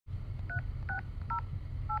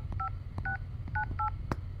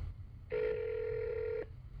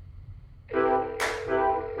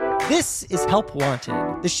This is Help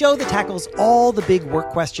Wanted, the show that tackles all the big work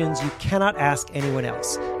questions you cannot ask anyone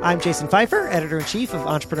else. I'm Jason Pfeiffer, editor-in-chief of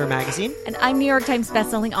Entrepreneur Magazine. And I'm New York Times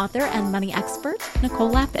bestselling author and money expert, Nicole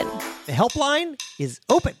Lapin. The helpline is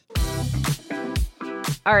open.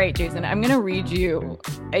 All right, Jason, I'm going to read you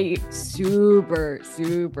a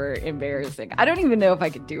super embarrassing. I don't even know if I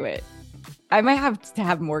could do it. I might have to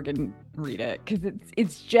have Morgan read it because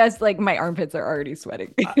it's just like my armpits are already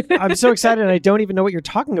sweating. I'm so excited and I don't even know what you're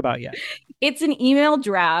talking about yet. It's an email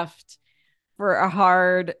draft for a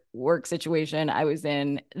hard work situation I was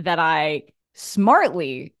in that I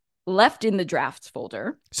smartly left in the drafts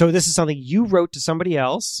folder. So this is something you wrote to somebody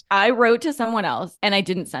else. I wrote to someone else and I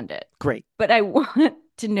didn't send it. Great. But I want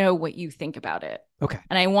to know what you think about it. Okay.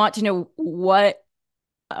 And I want to know what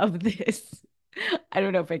of this, I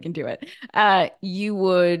don't know if I can do it, you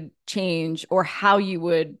would change or how you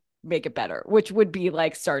would make it better, which would be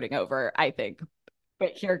like starting over, I think.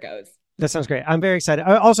 But here goes. That sounds great. I'm very excited.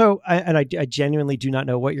 I genuinely do not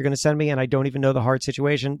know what you're going to send me, and I don't even know the hard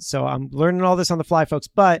situation. So I'm learning all this on the fly, folks.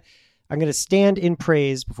 But I'm going to stand in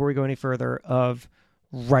praise before we go any further of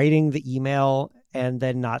writing the email and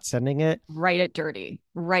then not sending it. Write it dirty.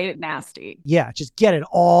 Write it nasty. Yeah, just get it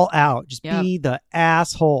all out. Just be the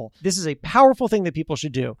asshole. This is a powerful thing that people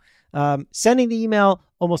should do. Sending the email,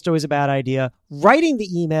 almost always a bad idea. Writing the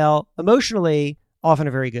email, emotionally, often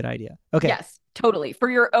a very good idea. Okay. Yes, totally. For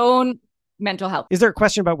your own mental health. Is there a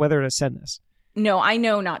question about whether to send this? No, I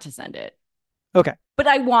know not to send it. Okay. But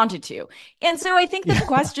I wanted to. And so I think the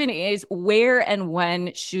question is, where and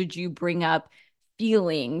when should you bring up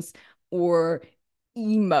feelings or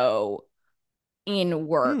emo in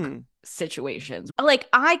work situations? Like,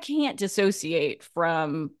 I can't dissociate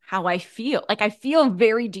from how I feel. Like, I feel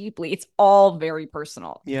very deeply. It's all very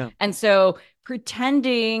personal. Yeah. And so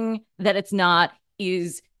pretending that it's not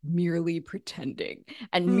is merely pretending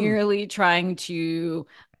and merely trying to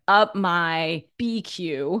up my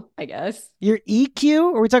BQ, I guess. Your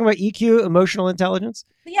EQ? Are we talking about EQ, emotional intelligence?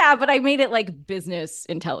 Yeah, but I made it like business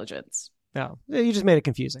intelligence. No, you just made it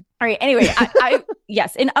confusing. All right. Anyway, I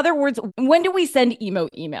yes. In other words, when do we send emo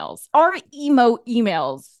emails? Are emo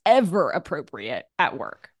emails ever appropriate at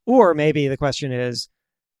work? Or maybe the question is,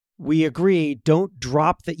 we agree, don't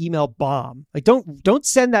drop the email bomb. Like, don't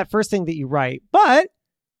send that first thing that you write. But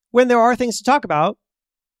when there are things to talk about,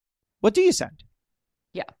 what do you send?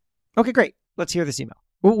 Yeah. Okay, great. Let's hear this email.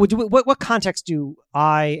 What context do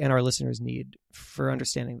I and our listeners need for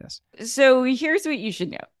understanding this? So here's what you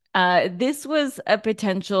should know. This was a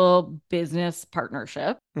potential business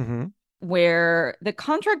partnership where the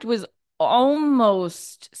contract was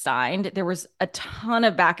almost signed. There was a ton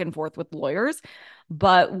of back and forth with lawyers,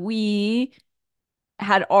 but we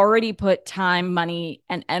had already put time, money,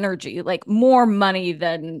 and energy, like more money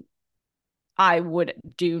than I would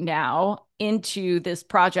do now, into this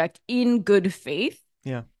project in good faith.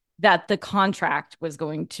 Yeah. That the contract was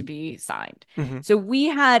going to be signed. So we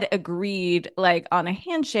had agreed like on a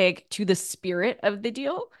handshake to the spirit of the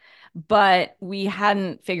deal, but we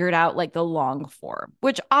hadn't figured out like the long form,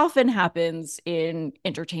 which often happens in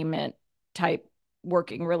entertainment type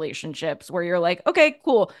working relationships where you're like, okay,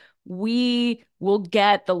 cool. We will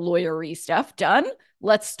get the lawyery stuff done.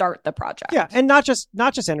 Let's start the project. Yeah. And not just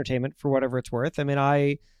entertainment, for whatever it's worth. I mean,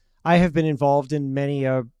 I have been involved in many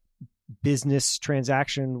business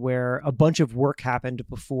transaction where a bunch of work happened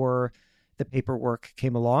before the paperwork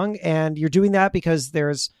came along. And you're doing that because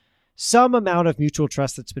there's some amount of mutual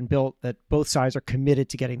trust that's been built that both sides are committed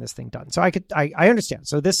to getting this thing done. So I understand.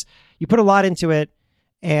 So this, you put a lot into it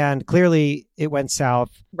and clearly it went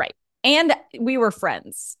south. Right. And we were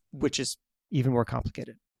friends. Which is even more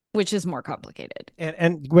complicated. Which is more complicated.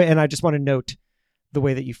 And I just want to note the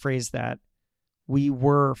way that you phrased that. We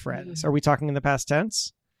were friends. Are we talking in the past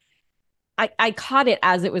tense? I caught it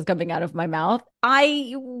as it was coming out of my mouth.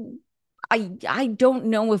 I don't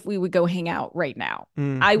know if we would go hang out right now.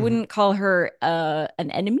 I wouldn't call her an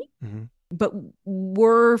enemy, but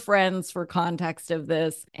we're friends for context of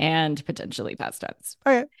this and potentially past tense.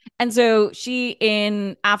 Okay. And so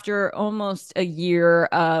after almost a year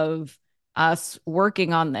of us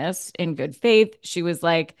working on this in good faith, she was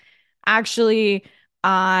like, actually,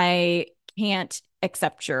 I can't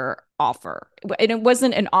accept your offer. And it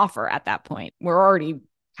wasn't an offer at that point. We're already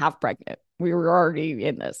half pregnant. We were already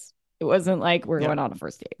in this. It wasn't like we're going on a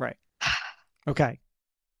first date. Right. Okay.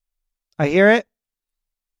 I hear it.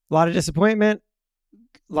 A lot of disappointment,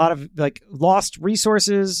 a lot of like lost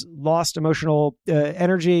resources, lost emotional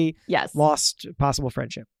energy. Yes. Lost possible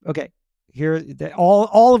friendship. Okay. Here,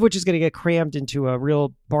 all of which is going to get crammed into a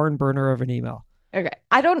real barn burner of an email. Okay.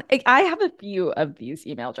 I have a few of these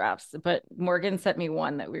email drafts, but Morgan sent me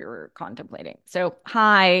one that we were contemplating. So,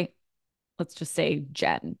 hi, let's just say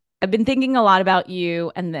Jen. I've been thinking a lot about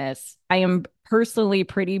you and this. I am personally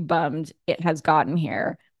pretty bummed it has gotten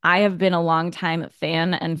here. I have been a longtime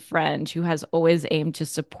fan and friend who has always aimed to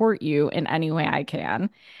support you in any way I can.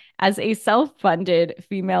 As a self funded,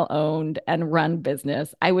 female owned, and run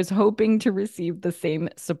business, I was hoping to receive the same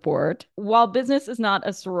support. While business is not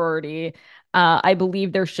a sorority, I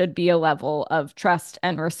believe there should be a level of trust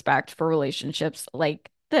and respect for relationships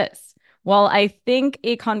like this. While I think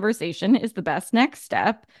a conversation is the best next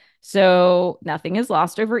step, so nothing is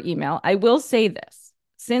lost over email, I will say this.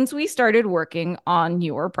 Since we started working on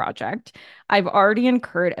your project, I've already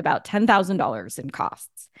incurred about $10,000 in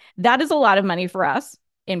costs. That is a lot of money for us.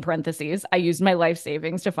 In parentheses, I used my life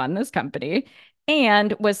savings to fund this company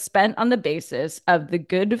and was spent on the basis of the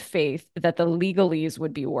good faith that the legalese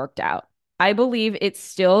would be worked out. I believe it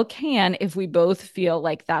still can if we both feel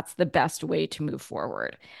like that's the best way to move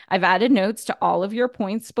forward. I've added notes to all of your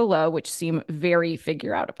points below, which seem very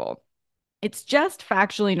figure outable. It's just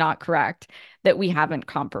factually not correct that we haven't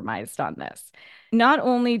compromised on this. Not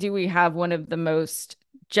only do we have one of the most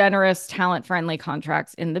generous, talent friendly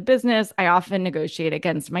contracts in the business, I often negotiate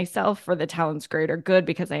against myself for the talent's greater good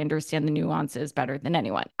because I understand the nuances better than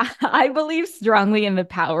anyone. I believe strongly in the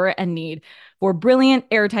power and need for brilliant,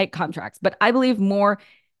 airtight contracts, but I believe more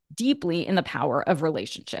deeply in the power of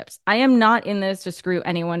relationships. I am not in this to screw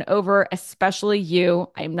anyone over, especially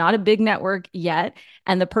you. I am not a big network yet.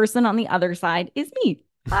 And the person on the other side is me.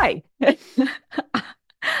 Hi.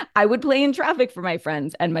 I would play in traffic for my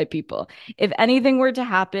friends and my people. If anything were to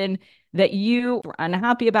happen that you were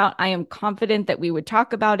unhappy about, I am confident that we would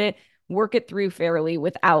talk about it, work it through fairly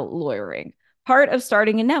without lawyering. Part of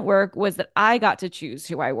starting a network was that I got to choose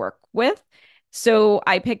who I work with. So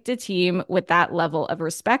I picked a team with that level of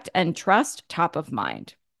respect and trust top of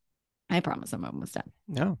mind. I promise I'm almost done.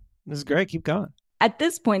 No, this is great. Keep going. At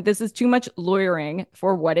this point, this is too much lawyering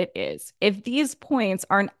for what it is. If these points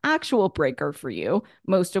are an actual breaker for you,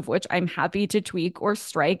 most of which I'm happy to tweak or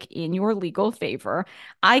strike in your legal favor,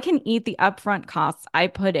 I can eat the upfront costs I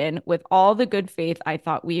put in with all the good faith I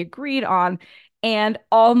thought we agreed on and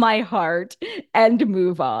all my heart and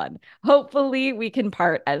move on. Hopefully, we can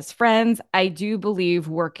part as friends. I do believe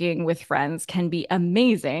working with friends can be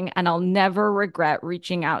amazing, and I'll never regret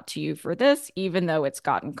reaching out to you for this, even though it's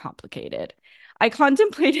gotten complicated. I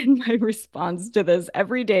contemplated my response to this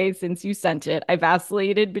every day since you sent it. I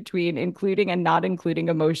vacillated between including and not including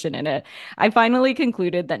emotion in it. I finally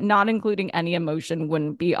concluded that not including any emotion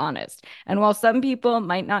wouldn't be honest. And while some people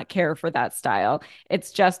might not care for that style,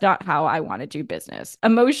 it's just not how I want to do business.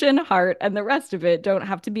 Emotion, heart, and the rest of it don't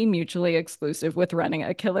have to be mutually exclusive with running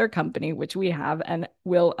a killer company, which we have and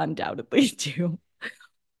will undoubtedly do.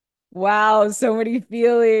 Wow, so many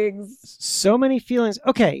feelings. So many feelings.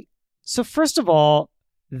 Okay. So first of all,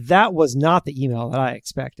 that was not the email that I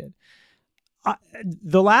expected.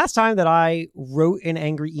 The last time that I wrote an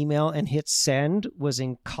angry email and hit send was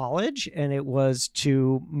in college, and it was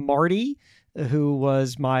to Marty, who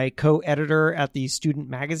was my co-editor at the student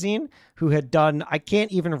magazine, who had done, I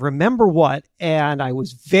can't even remember what, and I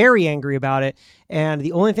was very angry about it. And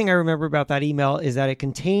the only thing I remember about that email is that it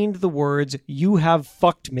contained the words, "You have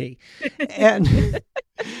fucked me." And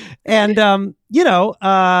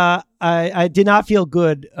I did not feel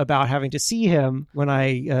good about having to see him when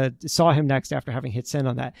I saw him next after having hit send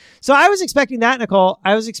on that. So I was expecting that, Nicole.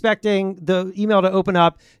 I was expecting the email to open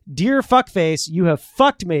up, "Dear fuckface, you have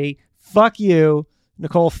fucked me. Fuck you,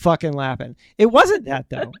 Nicole fucking Lappin." It wasn't that,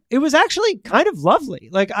 though. It was actually kind of lovely.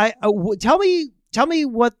 Like, tell me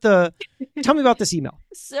about this email.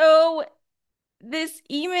 So this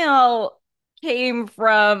email came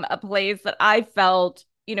from a place that I felt,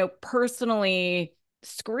 personally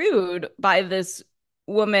screwed by this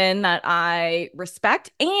woman that I respect.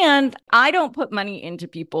 And I don't put money into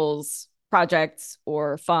people's projects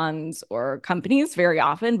or funds or companies very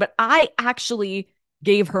often, but I actually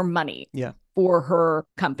gave her money for her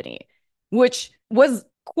company, which was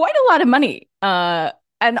quite a lot of money.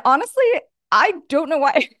 And honestly, I don't know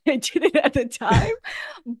why I did it at the time,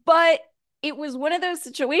 but it was one of those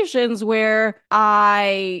situations where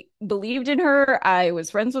I believed in her. I was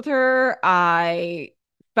friends with her. I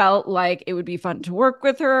felt like it would be fun to work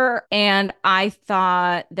with her. And I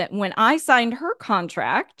thought that when I signed her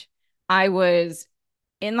contract, I was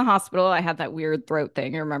in the hospital. I had that weird throat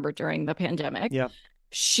thing, I remember, during the pandemic. Yeah.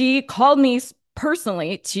 She called me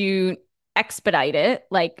personally to expedite it.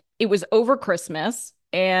 Like, it was over Christmas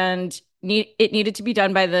and it needed to be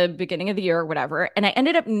done by the beginning of the year or whatever. And I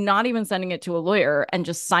ended up not even sending it to a lawyer and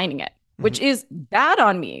just signing it. which is bad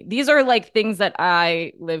on me. These are like things that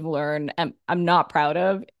I live, learn, and I'm not proud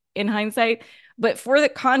of in hindsight. But for the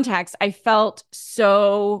context, I felt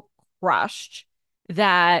so crushed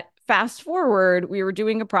that fast forward, we were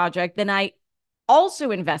doing a project. Then I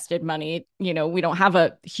also invested money. You know, we don't have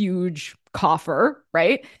a huge coffer,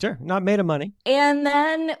 right? Sure, not made of money. And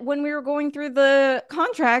then when we were going through the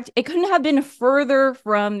contract, it couldn't have been further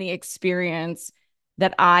from the experience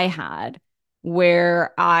that I had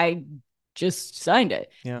where I just signed it.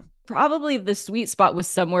 Yeah. Probably the sweet spot was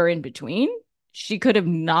somewhere in between. She could have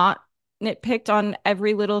not nitpicked on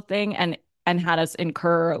every little thing and had us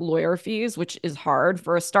incur lawyer fees, which is hard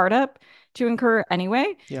for a startup to incur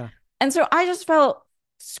anyway. Yeah. And so I just felt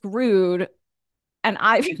screwed. And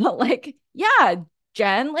I felt like, yeah,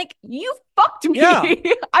 Jen, like you fucked me. Yeah.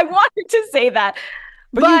 I wanted to say that.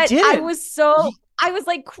 But you didn't. I was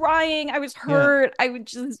like crying. I was hurt. Yeah. I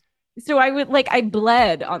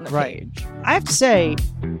bled on the page. I have to say,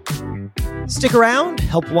 stick around.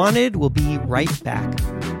 Help Wanted will be right back.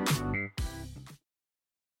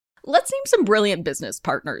 Let's name some brilliant business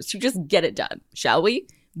partners who just get it done, shall we?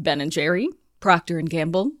 Ben and Jerry, Procter and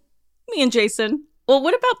Gamble, me and Jason. Well,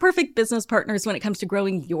 what about perfect business partners when it comes to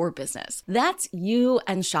growing your business? That's you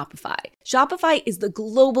and Shopify. Shopify is the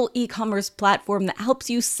global e-commerce platform that helps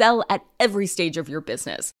you sell at every stage of your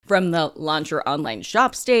business. From the launch your online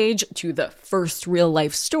shop stage to the first real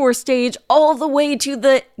life store stage, all the way to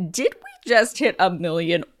the did we just hit 1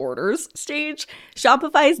 million orders stage?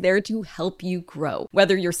 Shopify is there to help you grow.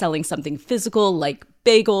 Whether you're selling something physical like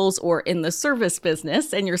bagels or in the service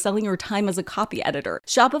business and you're selling your time as a copy editor,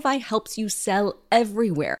 Shopify helps you sell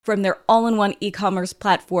everywhere. From their all-in-one e-commerce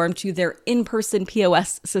platform to their in-person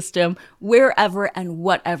POS system, wherever and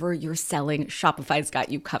whatever you're selling, Shopify's got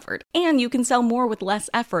you covered. And you can sell more with less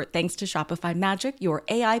effort thanks to Shopify Magic, your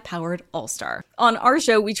AI-powered all-star. On our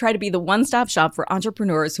show, we try to be the one-stop shop for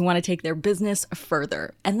entrepreneurs who want to take their business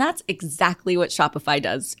further. And that's exactly what Shopify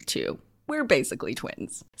does too. We're basically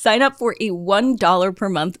twins. Sign up for a $1 per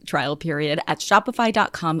month trial period at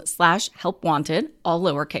shopify.com/helpwanted, all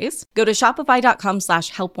lowercase. Go to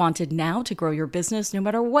shopify.com/helpwanted now to grow your business no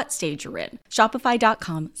matter what stage you're in.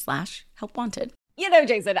 Shopify.com/helpwanted. You know,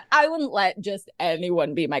 Jason, I wouldn't let just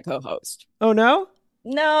anyone be my co-host. Oh, no?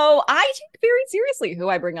 No, I take very seriously who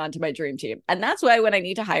I bring onto my dream team. And that's why when I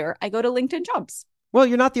need to hire, I go to LinkedIn Jobs. Well,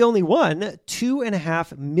 you're not the only one.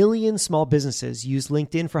 2.5 million small businesses use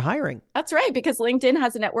LinkedIn for hiring. That's right, because LinkedIn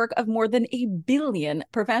has a network of more than 1 billion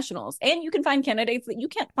professionals, and you can find candidates that you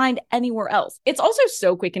can't find anywhere else. It's also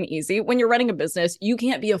so quick and easy. When you're running a business, you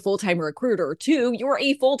can't be a full-time recruiter too. You're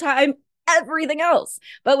a full-time everything else.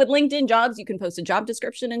 But with LinkedIn Jobs, you can post a job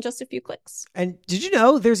description in just a few clicks. And did you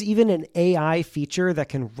know there's even an AI feature that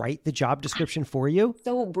can write the job description for you?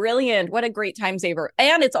 So brilliant. What a great time saver.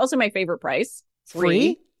 And it's also my favorite price.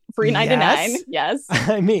 Free $99. Yes.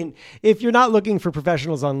 I mean, if you're not looking for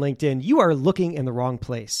professionals on LinkedIn, you are looking in the wrong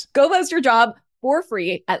place. Go post your job for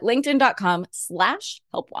free at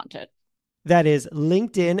linkedin.com/helpwanted. That is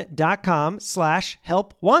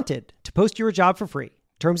linkedin.com/helpwanted to post your job for free.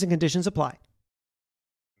 Terms and conditions apply.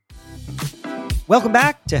 Welcome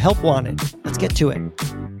back to Help Wanted. Let's get to it.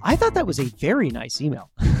 I thought that was a very nice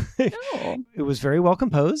email. Oh. It was very well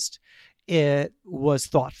composed. It was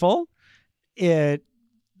thoughtful. It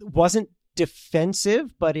wasn't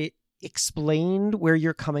defensive, but it explained where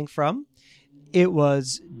you're coming from. It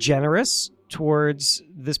was generous towards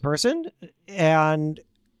this person and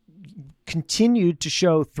continued to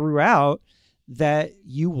show throughout that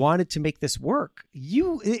you wanted to make this work.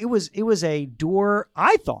 It was a door,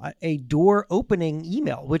 I thought, a door opening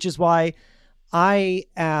email, which is why I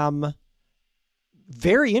am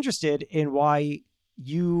very interested in why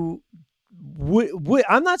you would.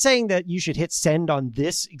 I'm not saying that you should hit send on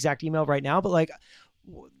this exact email right now, but like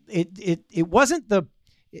it wasn't the,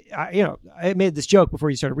 I made this joke before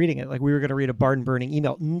you started reading it. Like we were going to read a barn burning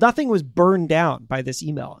email. Nothing was burned down by this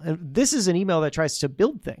email. And this is an email that tries to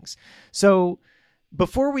build things. So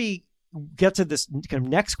before we get to this kind of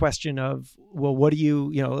next question of, well, what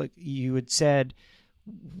do like you had said,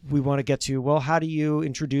 we want to get to, well, how do you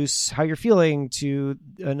introduce how you're feeling to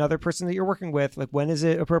another person that you're working with? Like, when is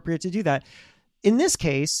it appropriate to do that? In this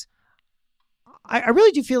case, I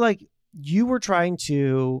really do feel like you were trying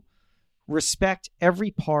to respect every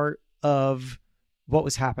part of what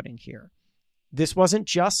was happening here. This wasn't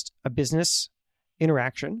just a business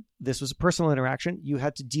interaction. This was a personal interaction. You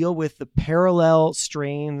had to deal with the parallel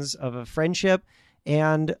strains of a friendship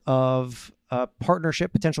and of a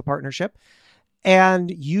partnership, potential partnership. And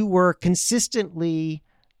you were consistently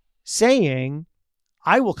saying,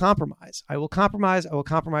 I will compromise. I will compromise. I will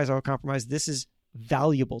compromise. I will compromise. This is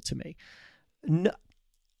valuable to me.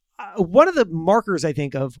 One of the markers, I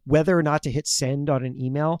think, of whether or not to hit send on an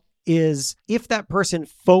email is if that person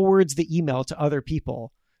forwards the email to other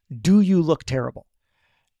people, do you look terrible?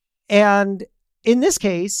 And in this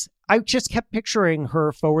case, I just kept picturing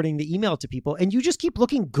her forwarding the email to people, and you just keep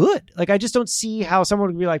looking good. Like, I just don't see how someone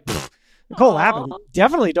would be like, Nicole Appen,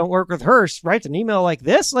 definitely don't work with her. She writes an email like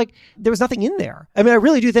this. Like, there was nothing in there. I mean, I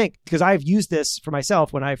really do think, because I've used this for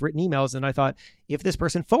myself when I've written emails, and I thought, if this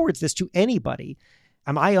person forwards this to anybody,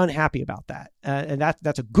 am I unhappy about that? And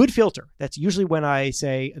that's a good filter. That's usually when I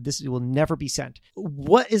say this will never be sent.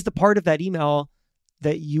 What is the part of that email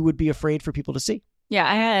that you would be afraid for people to see? Yeah,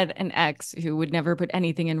 I had an ex who would never put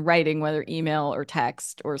anything in writing, whether email or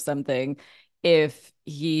text or something, if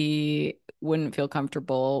he wouldn't feel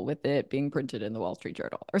comfortable with it being printed in the Wall Street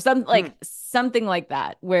Journal or something like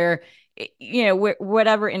that, where, you know,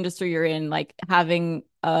 whatever industry you're in, like having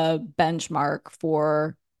a benchmark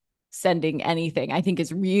for sending anything, I think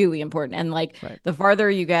is really important. And like the farther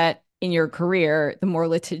you get in your career, the more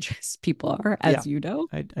litigious people are, as you know.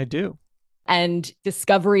 I do. And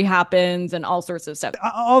discovery happens and all sorts of stuff.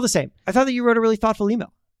 All the same. I thought that you wrote a really thoughtful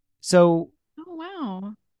email. So. Oh,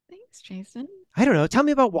 wow. Thanks, Jason. I don't know. Tell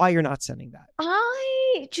me about why you're not sending that.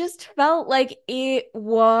 I just felt like it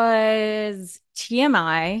was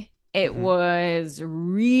TMI. It was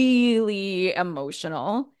really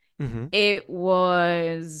emotional. It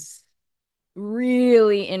was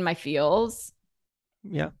really in my feels.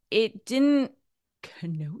 Yeah. It didn't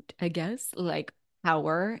connote, I guess, like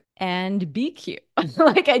power and BQ.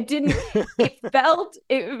 Like I didn't, it felt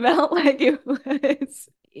like it was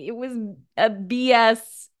a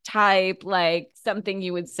BS type, like something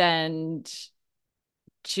you would send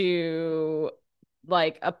to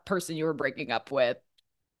like a person you were breaking up with,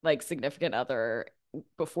 like significant other,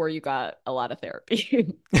 before you got a lot of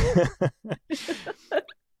therapy.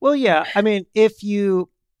 Well, yeah. I mean, this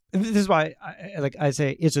is why I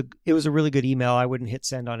say it was a really good email. I wouldn't hit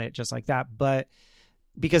send on it just like that, but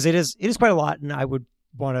because it is quite a lot, and I would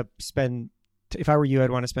want to spend, if I were you, I'd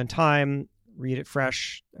want to spend time, read it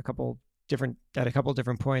fresh, at a couple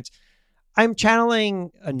different points. I'm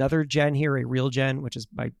channeling another Jen here, a real Jen, which is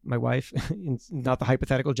my wife, not the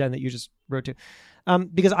hypothetical Jen that you just wrote to,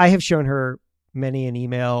 because I have shown her many an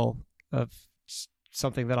email of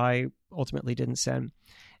something that I ultimately didn't send.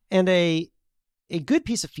 And a good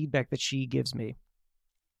piece of feedback that she gives me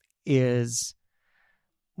is,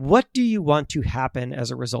 what do you want to happen as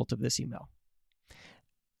a result of this email?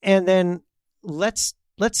 And then let's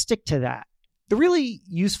stick to that. The really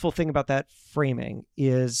useful thing about that framing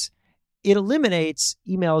is it eliminates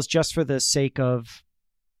emails just for the sake of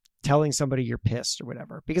telling somebody you're pissed or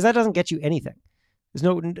whatever, because that doesn't get you anything.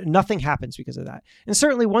 Nothing happens because of that. And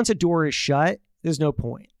certainly once a door is shut, there's no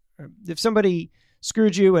point. If somebody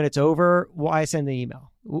screwed you and it's over, why send the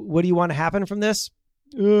email? What do you want to happen from this?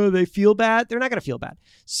 They feel bad. They're not going to feel bad.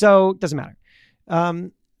 So it doesn't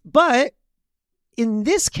matter. But in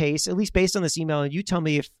this case, at least based on this email, and you tell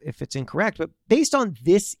me if it's incorrect, but based on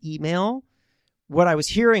this email, what I was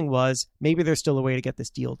hearing was maybe there's still a way to get this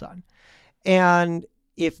deal done. And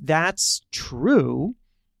if that's true,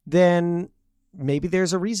 then maybe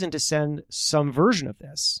there's a reason to send some version of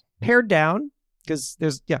this pared down, because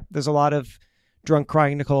there's a lot of drunk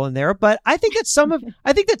crying Nicole in there, but I think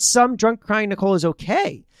that some drunk crying Nicole is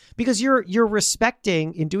okay, because you're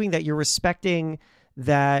respecting, in doing that, you're respecting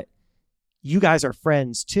that you guys are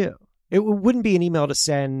friends too. It wouldn't be an email to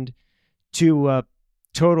send to a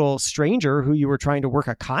total stranger who you were trying to work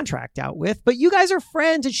a contract out with, but you guys are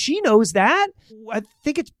friends and she knows that. I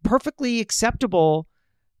think it's perfectly acceptable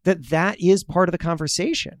that is part of the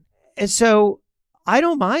conversation. And so I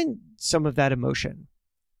don't mind some of that emotion.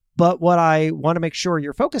 But what I want to make sure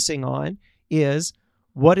you're focusing on is,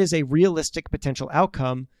 what is a realistic potential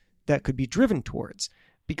outcome that could be driven towards?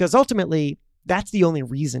 Because ultimately, that's the only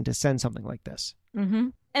reason to send something like this. Mm-hmm.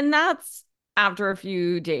 And that's, after a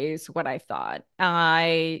few days, what I thought.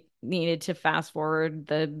 I needed to fast forward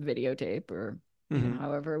the videotape, or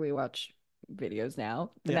however we watch videos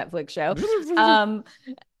now, the Netflix show,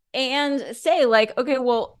 and say like, okay,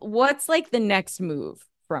 well, what's like the next move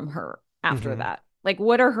from her after that? Like,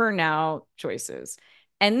 what are her now choices?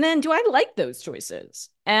 And then do I like those choices?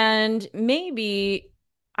 And maybe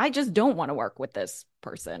I just don't want to work with this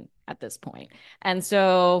person at this point. And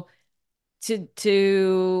so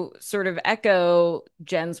to sort of echo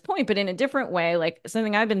Jen's point, but in a different way, like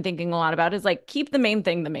something I've been thinking a lot about is like, keep the main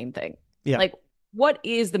thing the main thing. Yeah. Like, what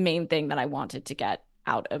is the main thing that I wanted to get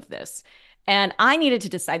out of this? And I needed to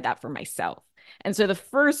decide that for myself. And so the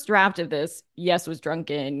first draft of this, yes, was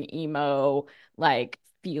drunken, emo, like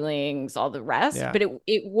feelings, all the rest. Yeah. But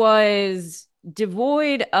it was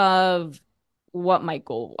devoid of what my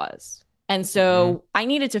goal was. And so I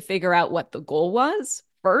needed to figure out what the goal was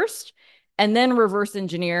first, and then reverse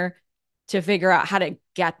engineer to figure out how to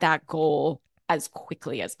get that goal as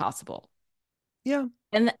quickly as possible. Yeah.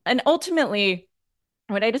 And ultimately,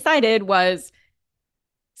 what I decided was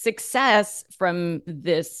success from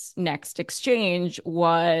this next exchange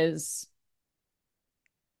was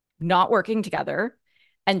not working together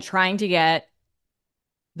and trying to get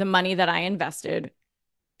the money that I invested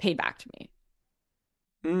paid back to me.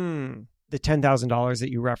 The $10,000 that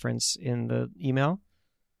you reference in the email?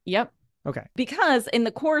 Yep. Okay. Because in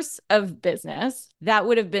the course of business, that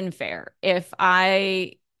would have been fair. If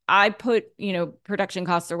I put, production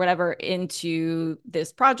costs or whatever into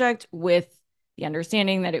this project with the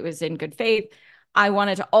understanding that it was in good faith, I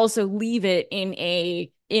wanted to also leave it in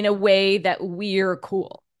a way that we're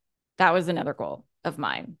cool. That was another goal of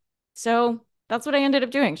mine. So that's what I ended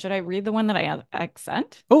up doing. Should I read the one that I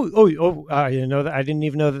sent? I didn't know that. I didn't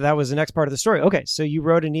even know that was the next part of the story. Okay, so you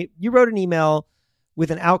wrote an email with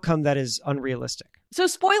an outcome that is unrealistic. So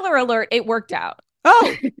spoiler alert, it worked out.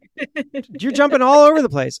 Oh, you're jumping all over the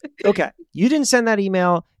place. Okay, you didn't send that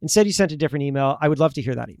email. Instead, you sent a different email. I would love to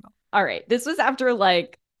hear that email. All right, this was after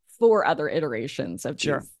like 4 other iterations of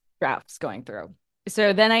these drafts going through.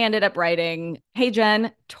 So then I ended up writing, "Hey,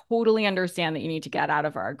 Jen, totally understand that you need to get out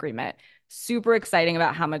of our agreement. Super exciting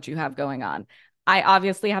about how much you have going on. I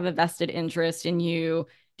obviously have a vested interest in you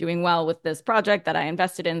doing well with this project that I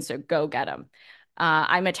invested in, so go get them.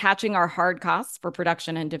 I'm attaching our hard costs for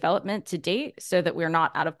production and development to date so that we're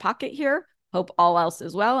not out of pocket here. Hope all else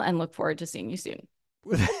is well and look forward to seeing you soon."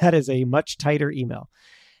 That is a much tighter email.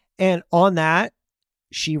 And on that,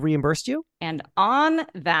 she reimbursed you? And on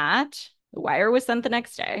that, the wire was sent the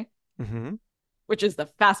next day, which is the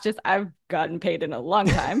fastest I've gotten paid in a long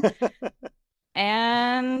time.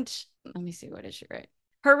 And let me see, what did she write?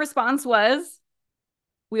 Her response was,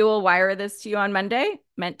 "We will wire this to you on Monday.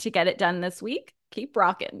 Meant to get it done this week. Keep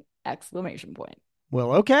rocking!" Exclamation point.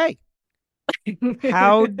 Well, okay.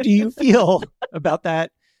 How do you feel about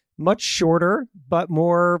that much shorter but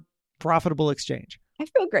more profitable exchange? I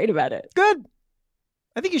feel great about it. Good.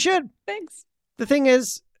 I think you should. Thanks. The thing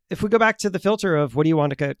is, if we go back to the filter of what do you want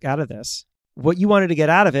to get out of this, what you wanted to get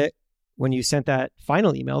out of it when you sent that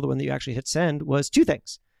final email, the one that you actually hit send, was 2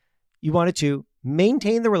 things. You wanted to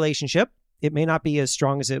maintain the relationship. It may not be as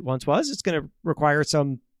strong as it once was. It's going to require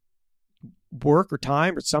some work or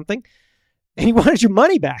time or something. And you wanted your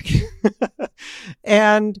money back.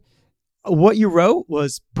 And what you wrote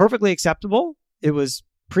was perfectly acceptable. It was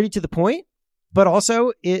pretty to the point, but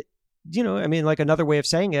also it, like another way of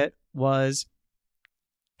saying it was,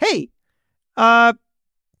 "Hey,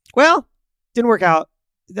 well, didn't work out.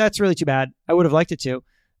 That's really too bad. I would have liked it to.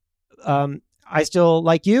 I still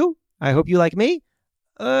like you. I hope you like me.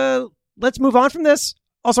 Let's move on from this.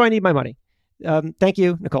 Also, I need my money. Thank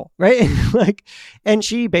you, Nicole." Right? And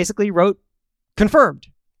she basically wrote, confirmed.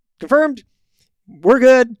 We're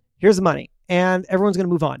good. Here's the money. And everyone's going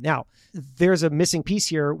to move on. Now, there's a missing piece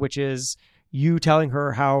here, which is you telling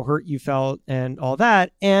her how hurt you felt and all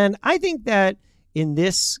that. And I think that in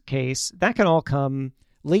this case, that can all come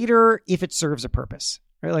later if it serves a purpose.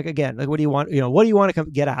 Right? What do you want? What do you want to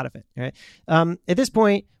get out of it? Right? At this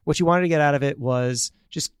point, what you wanted to get out of it was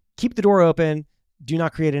just keep the door open. Do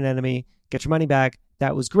not create an enemy. Get your money back.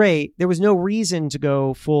 That was great. There was no reason to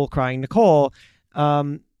go full crying Nicole.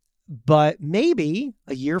 But maybe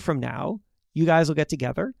a year from now, you guys will get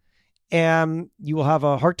together and you will have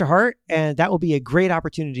a heart to heart. And that will be a great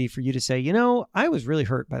opportunity for you to say, I was really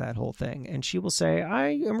hurt by that whole thing. And she will say,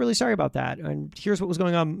 "I am really sorry about that. And here's what was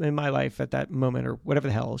going on in my life at that moment," or whatever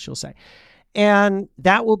the hell she'll say. And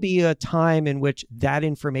that will be a time in which that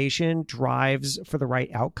information drives for the right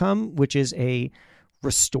outcome, which is a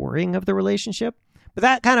restoring of the relationship. But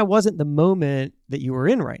that kind of wasn't the moment that you were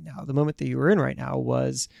in right now. The moment that you were in right now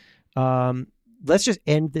was, let's just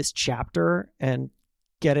end this chapter and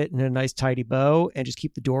get it in a nice tidy bow and just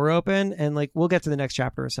keep the door open. And we'll get to the next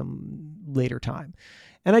chapter some later time.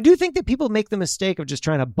 And I do think that people make the mistake of just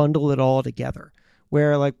trying to bundle it all together,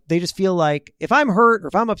 where they just feel like if I'm hurt or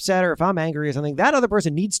if I'm upset or if I'm angry or something, that other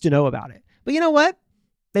person needs to know about it. But you know what?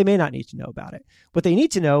 They may not need to know about it. What they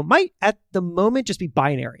need to know might at the moment just be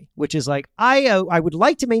binary, which is I would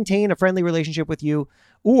like to maintain a friendly relationship with you,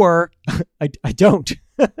 or I don't,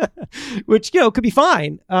 which, could be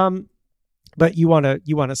fine. But you want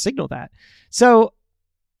to signal that. So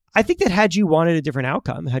I think that had you wanted a different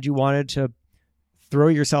outcome, had you wanted to throw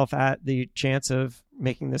yourself at the chance of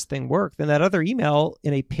making this thing work, then that other email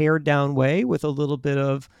in a pared down way with a little bit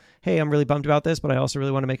of, hey, I'm really bummed about this, but I also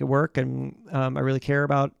really want to make it work. And I really care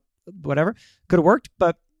about whatever, could have worked.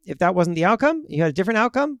 But if that wasn't the outcome, you had a different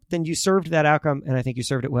outcome, then you served that outcome. And I think you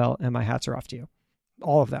served it well. And my hats are off to you.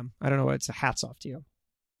 All of them. I don't know. It's a hats off to you.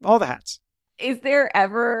 All the hats. Is there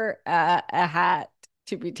ever a hat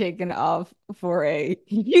to be taken off for a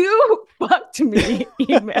 "you fucked me"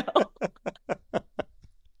 email?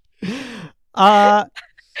 Is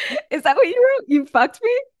that what you wrote? You fucked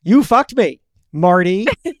me? You fucked me, Marty.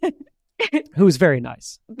 Who's very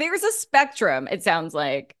nice. There's a spectrum, it sounds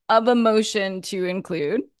like, of emotion to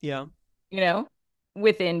include. Yeah.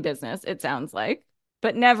 Within business, it sounds like,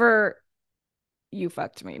 but never "you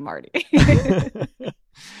fucked me, Marty."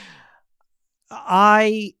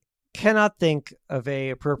 I cannot think of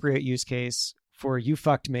a appropriate use case for "you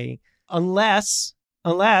fucked me" unless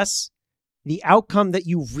the outcome that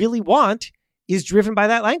you really want is driven by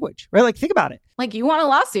that language, right? Like, think about it. Like, you want a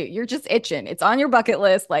lawsuit. You're just itching. It's on your bucket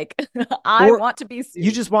list. Like, I want to be sued.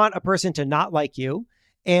 You just want a person to not like you,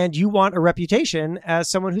 and you want a reputation as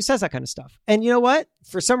someone who says that kind of stuff. And you know what?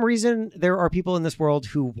 For some reason, there are people in this world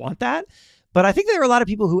who want that. But I think there are a lot of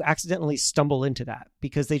people who accidentally stumble into that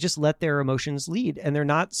because they just let their emotions lead and they're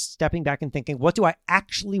not stepping back and thinking, what do I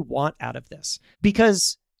actually want out of this?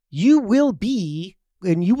 Because you will be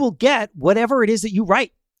and you will get whatever it is that you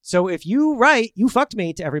write. So if you write "you fucked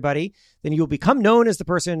me" to everybody, then you'll become known as the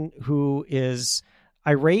person who is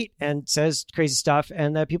irate and says crazy stuff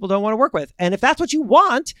and that people don't want to work with. And if that's what you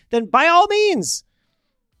want, then by all means,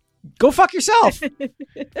 go fuck yourself.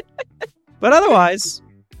 But otherwise,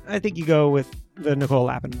 I think you go with the Nicole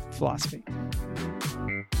Lapin philosophy.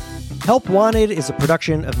 Help Wanted is a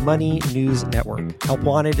production of Money News Network. Help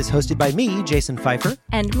Wanted is hosted by me, Jason Pfeiffer.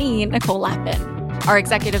 And me, Nicole Lapin. Our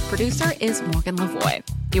executive producer is Morgan Lavoie.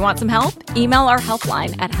 If you want some help, email our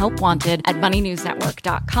helpline at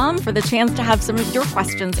helpwanted@moneynewsnetwork.com for the chance to have some of your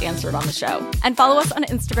questions answered on the show. And follow us on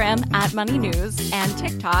Instagram at Money News and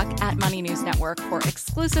TikTok at Money News Network for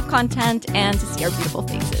exclusive content and to see our beautiful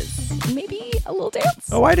faces. Maybe a little dance.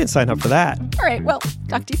 Oh, I didn't sign up for that. All right, well,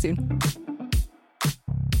 talk to you soon.